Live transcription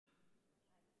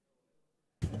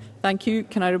Thank you.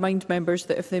 Can I remind members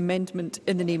that if the amendment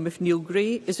in the name of Neil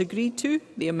Gray is agreed to,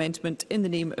 the amendment in the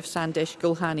name of Sandesh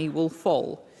Gulhani will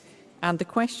fall. And the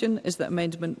question is that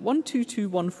Amendment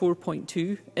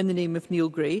 12214.2 in the name of Neil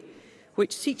Gray,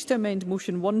 which seeks to amend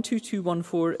Motion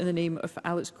 12214 in the name of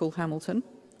Alex Cole-Hamilton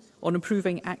on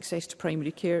improving access to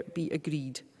primary care, be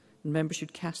agreed. And members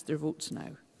should cast their votes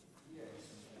now.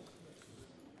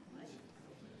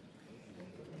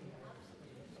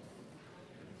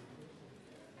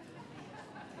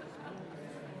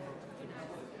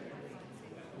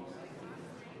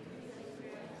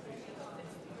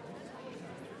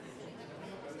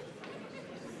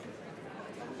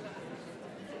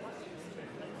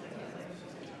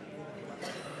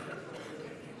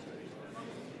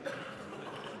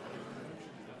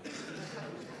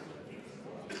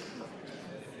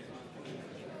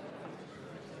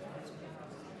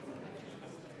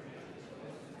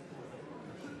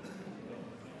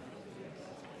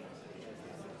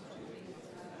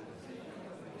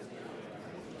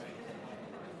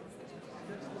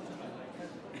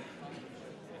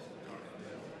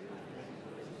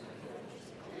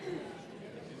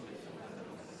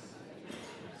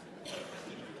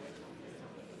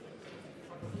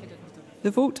 The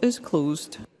vote is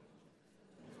closed.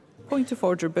 Point of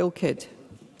order, Bill Kidd.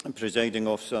 Presiding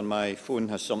officer, my phone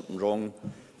has something wrong,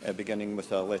 beginning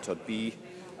with a letter B,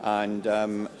 and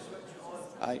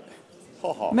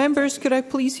Members, could I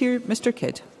please hear Mr.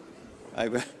 Kidd? I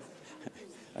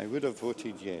would have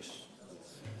voted yes.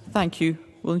 Thank you.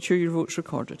 We'll ensure your vote's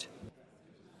recorded.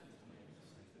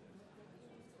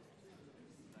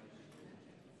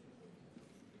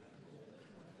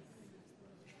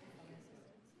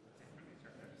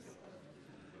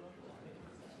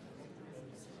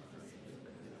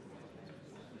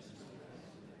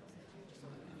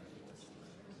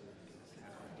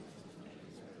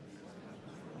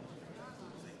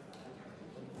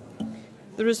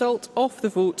 The result of the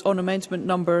vote on amendment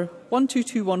number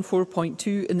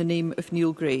 12214.2 in the name of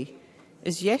Neil Gray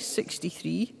is yes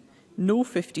 63, no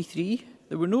 53.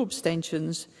 There were no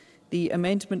abstentions. The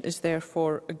amendment is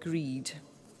therefore agreed.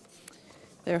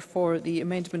 Therefore, the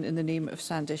amendment in the name of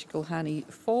Sandesh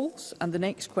Gulhani falls. And the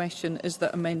next question is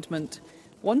that amendment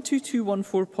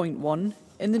 12214.1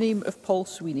 in the name of Paul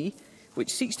Sweeney,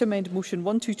 which seeks to amend motion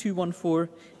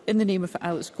 12214 in the name of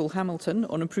Alex Cole-Hamilton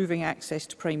on improving access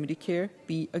to primary care,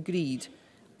 be agreed.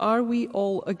 Are we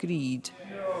all agreed?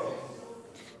 No.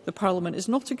 The Parliament is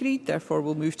not agreed, therefore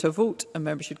we'll move to a vote, and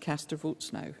members should cast their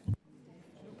votes now.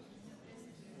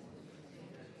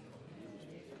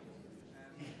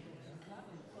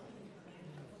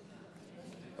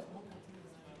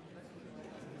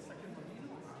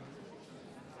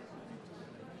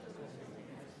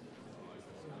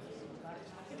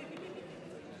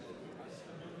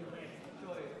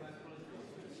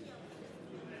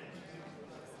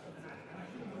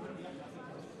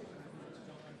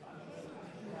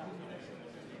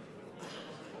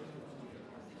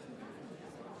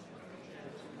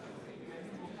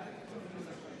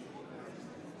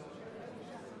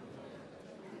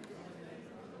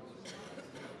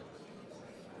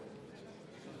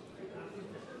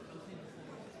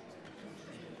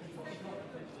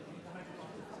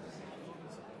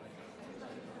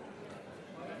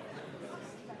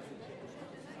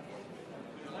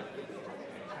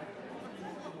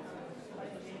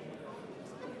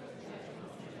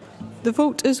 The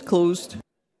vote is closed.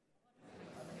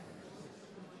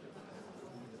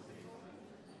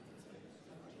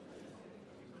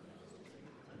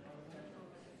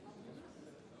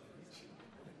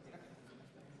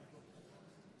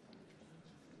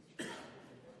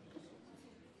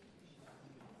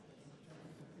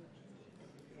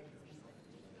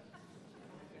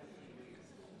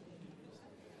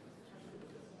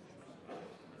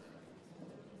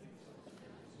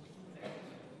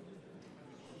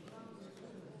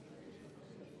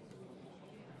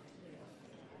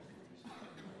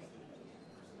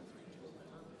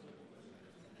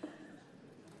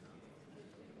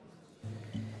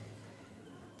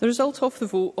 The result of the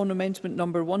vote on amendment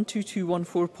number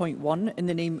 12214.1 in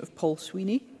the name of Paul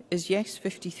Sweeney is yes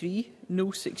 53,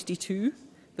 no 62.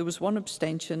 There was one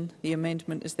abstention. The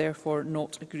amendment is therefore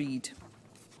not agreed.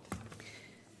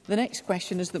 The next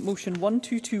question is that motion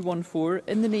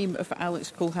 12214 in the name of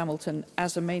Alex Cole-Hamilton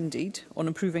as amended on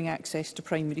improving access to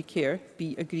primary care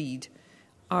be agreed.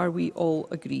 Are we all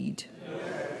agreed?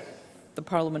 Yes. The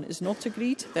Parliament is not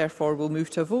agreed. Therefore, we'll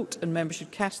move to a vote, and members should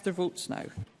cast their votes now.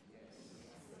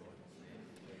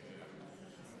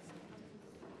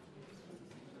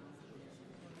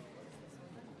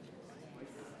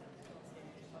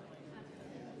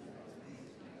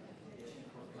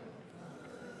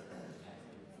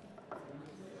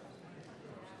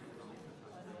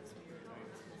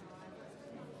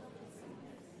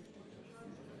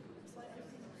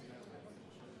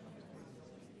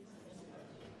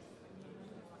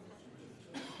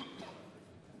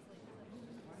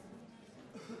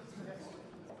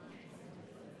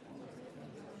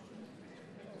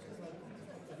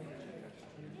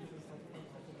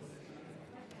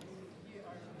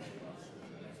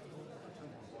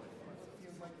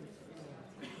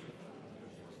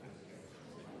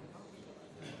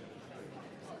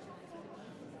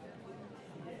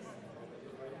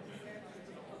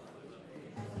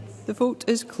 The vote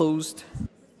is closed.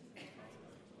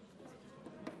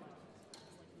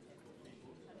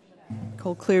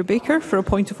 Call Claire Baker for a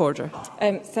point of order.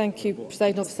 Thank you,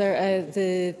 Presiding Officer.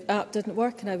 The app didn't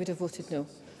work and I would have voted no.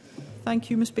 Thank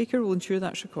you, Ms Baker. We'll ensure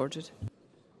that's recorded.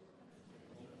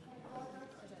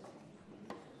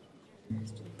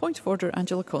 Point of order,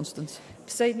 Angela Constance.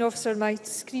 Presiding Officer, my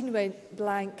screen went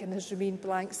blank and has remained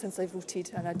blank since I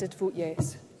voted, and I did vote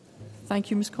yes. Thank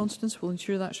you, Ms Constance. We'll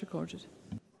ensure that's recorded.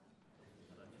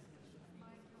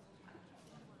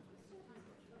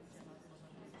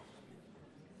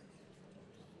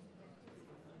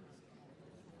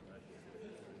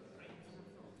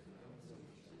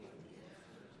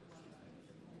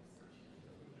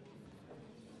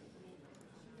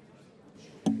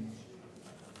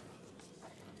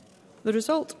 The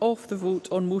result of the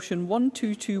vote on motion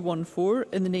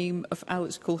 12214 in the name of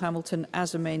Alex Cole-Hamilton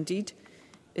as amended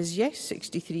is yes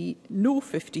 63, no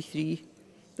 53.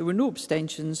 There were no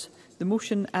abstentions. The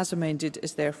motion as amended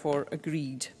is therefore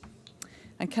agreed.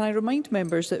 And can I remind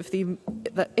members that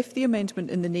if the amendment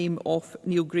in the name of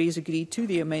Neil Gray is agreed to,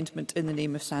 the amendment in the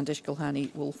name of Sandesh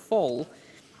Gulhani will fall.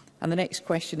 And the next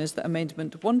question is that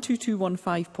amendment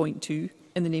 12215.2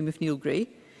 in the name of Neil Gray,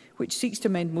 which seeks to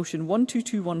amend motion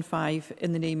 12215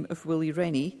 in the name of Willie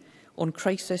Rennie on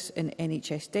crisis in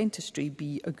NHS dentistry,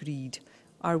 be agreed.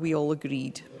 Are we all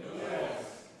agreed?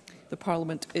 Yes. The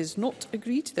Parliament is not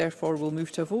agreed, therefore we'll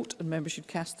move to a vote and members should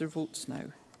cast their votes now.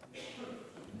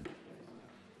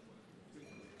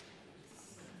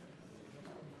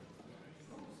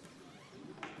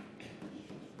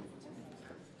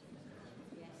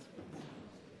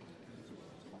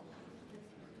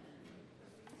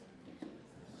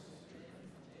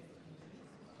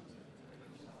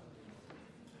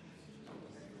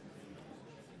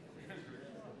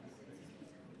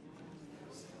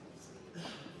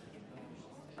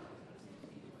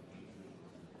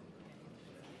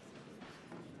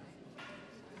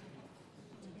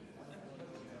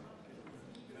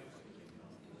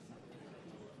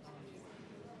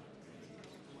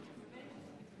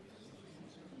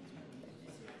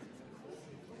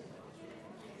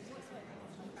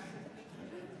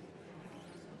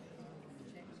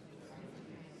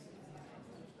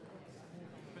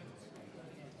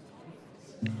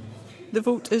 The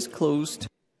vote is closed.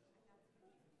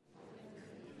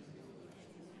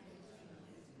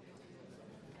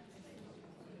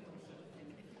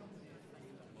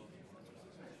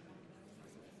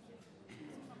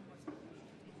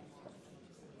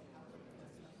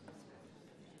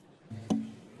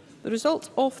 The result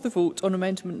of the vote on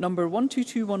amendment number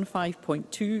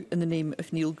 12215.2 in the name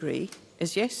of Neil Gray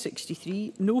is yes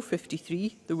 63, no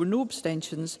 53. There were no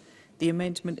abstentions. The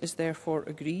amendment is therefore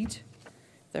agreed.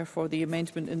 Therefore, the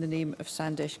amendment in the name of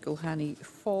Sandesh Gulhani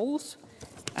falls.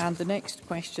 And the next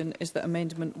question is that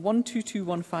amendment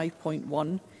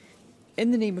 12215.1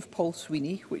 in the name of Paul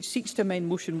Sweeney, which seeks to amend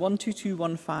motion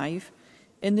 12215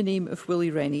 in the name of Willie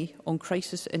Rennie on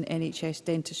crisis in NHS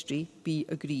dentistry, be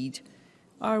agreed.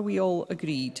 Are we all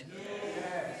agreed?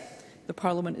 Yes. The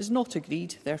Parliament is not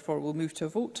agreed, therefore we'll move to a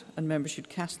vote and members should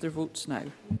cast their votes now.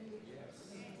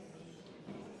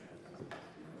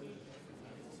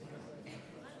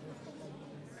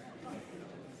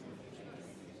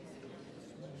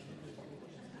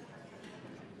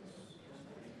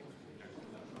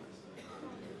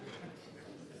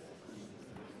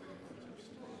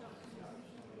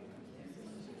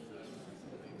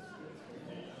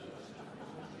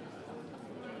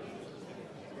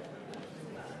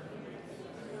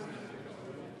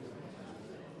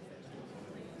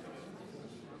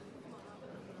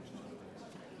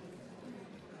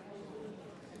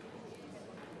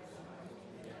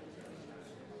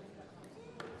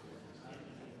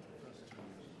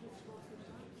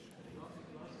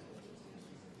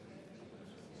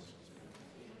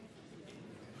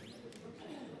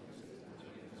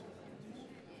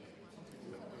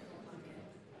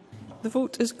 The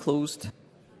vote is closed.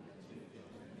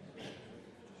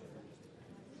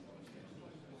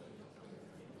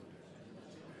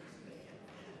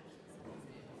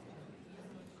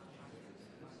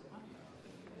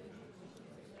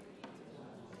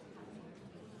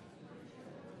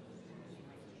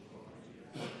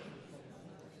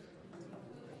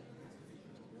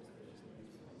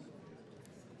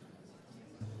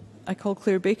 I call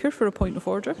Claire Baker for a point of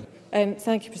order.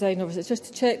 Thank you, Presiding Officer. It's just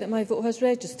to check that my vote has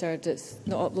registered. It's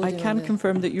not uploading. I can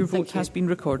confirm that your vote has been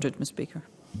recorded, Ms Baker.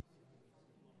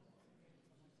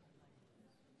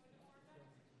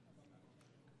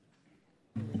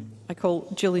 I call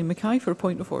Gillian Mackay for a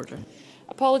point of order.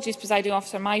 Apologies, Presiding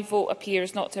Officer. My vote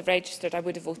appears not to have registered. I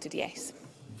would have voted yes.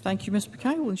 Thank you, Ms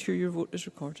Mackay. We'll ensure your vote is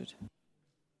recorded.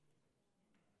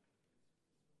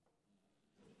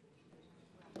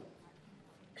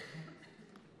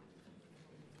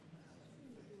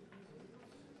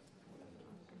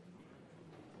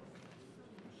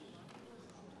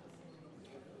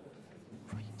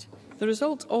 The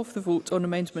result of the vote on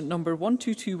amendment number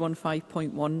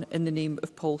 12215.1 in the name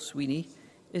of Paul Sweeney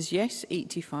is yes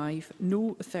 85,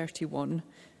 no 31.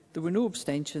 There were no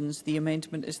abstentions. The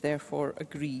amendment is therefore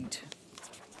agreed.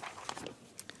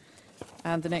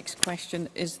 And the next question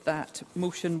is that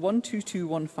motion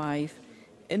 12215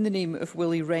 in the name of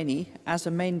Willie Rennie as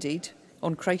amended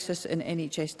on crisis in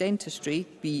NHS dentistry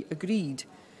be agreed.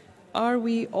 Are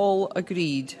we all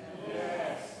agreed? Yes.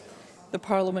 The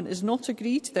Parliament is not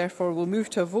agreed, therefore we'll move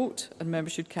to a vote and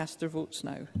members should cast their votes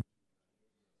now.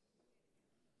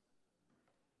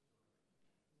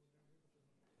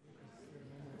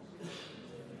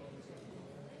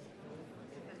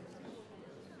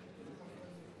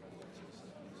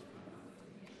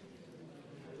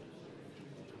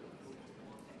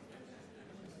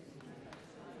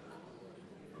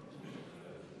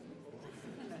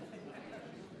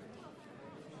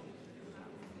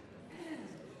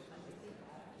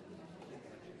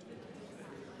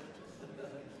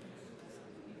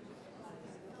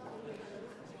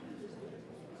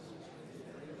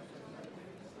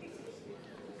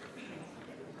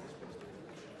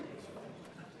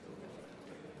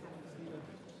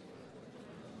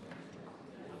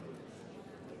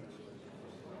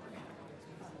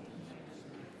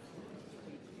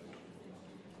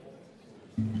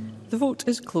 The vote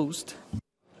is closed.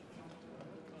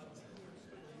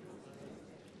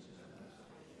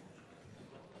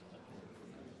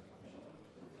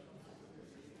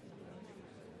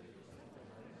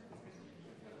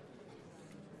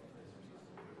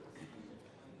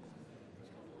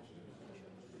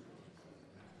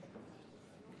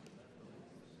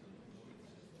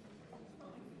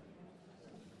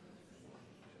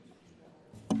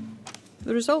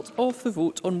 The result of the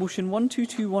vote on motion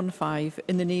 12215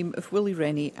 in the name of Willie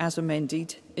Rennie as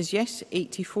amended is yes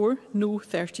 84, no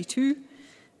 32.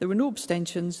 There were no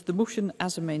abstentions. The motion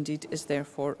as amended is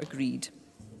therefore agreed.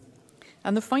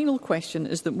 And the final question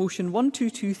is that motion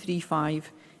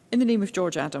 12235 in the name of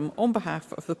George Adam on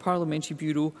behalf of the Parliamentary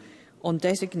Bureau on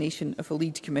designation of a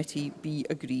lead committee be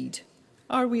agreed.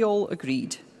 Are we all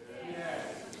agreed?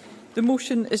 The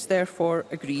motion is therefore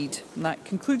agreed. And that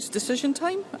concludes decision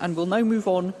time and we'll now move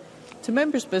on to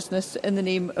members' business in the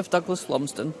name of Douglas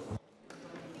Lumsden.